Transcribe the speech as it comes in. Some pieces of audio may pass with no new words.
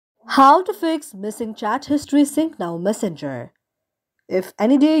How to fix missing chat history sync now Messenger. If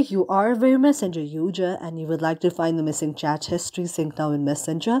any day you are a very Messenger user and you would like to find the missing chat history sync now in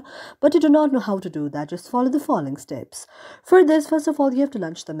Messenger, but you do not know how to do that, just follow the following steps. For this, first of all, you have to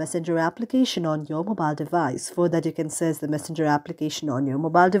launch the Messenger application on your mobile device. For that, you can search the Messenger application on your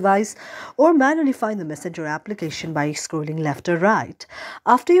mobile device or manually find the Messenger application by scrolling left or right.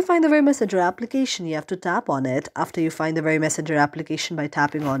 After you find the very Messenger application, you have to tap on it. After you find the very Messenger application by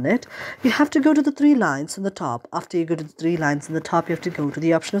tapping on it, you have to go to the three lines on the top. After you go to the three lines on the top, you have to go to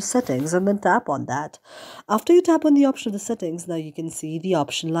the option of settings and then tap on that. After you tap on the option of the settings, now you can see the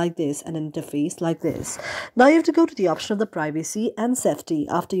option like this, an interface like this. Now you have to go to the option of the privacy and safety.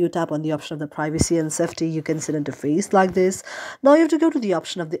 After you tap on the option of the privacy and safety, you can see an interface like this. Now you have to go to the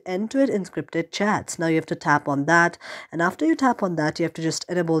option of the end-to-end encrypted chats. Now you have to tap on that, and after you tap on that, you have to just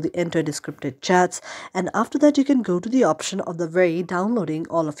enable the end-to-end encrypted chats, and after that you can go to the option of the very downloading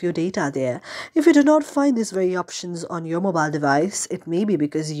all of your data there. If you do not find these very options on your mobile device, it may be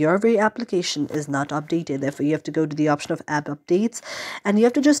because your very application is not updated. Therefore, you have to go to the option of app updates, and you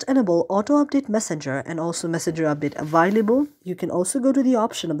have to just enable auto update messenger and also messenger update available. You can also go to the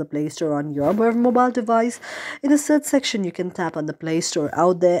option of the Play Store on your mobile device. In the search section, you can tap on the Play Store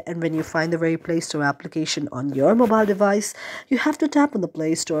out there, and when you find the very Play Store application on your mobile device, you have to tap on the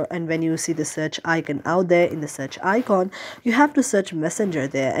Play Store, and when you see the search icon out there, in the search icon, you have to search messenger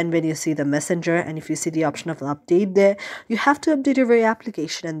there, and when you see the messenger and if you see the option of update there, you have to update your very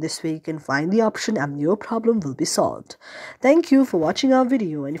application, and this way you can find the option and your problem will be solved. Thank you for watching our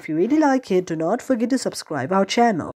video, and if you really like it, do not forget to subscribe our channel.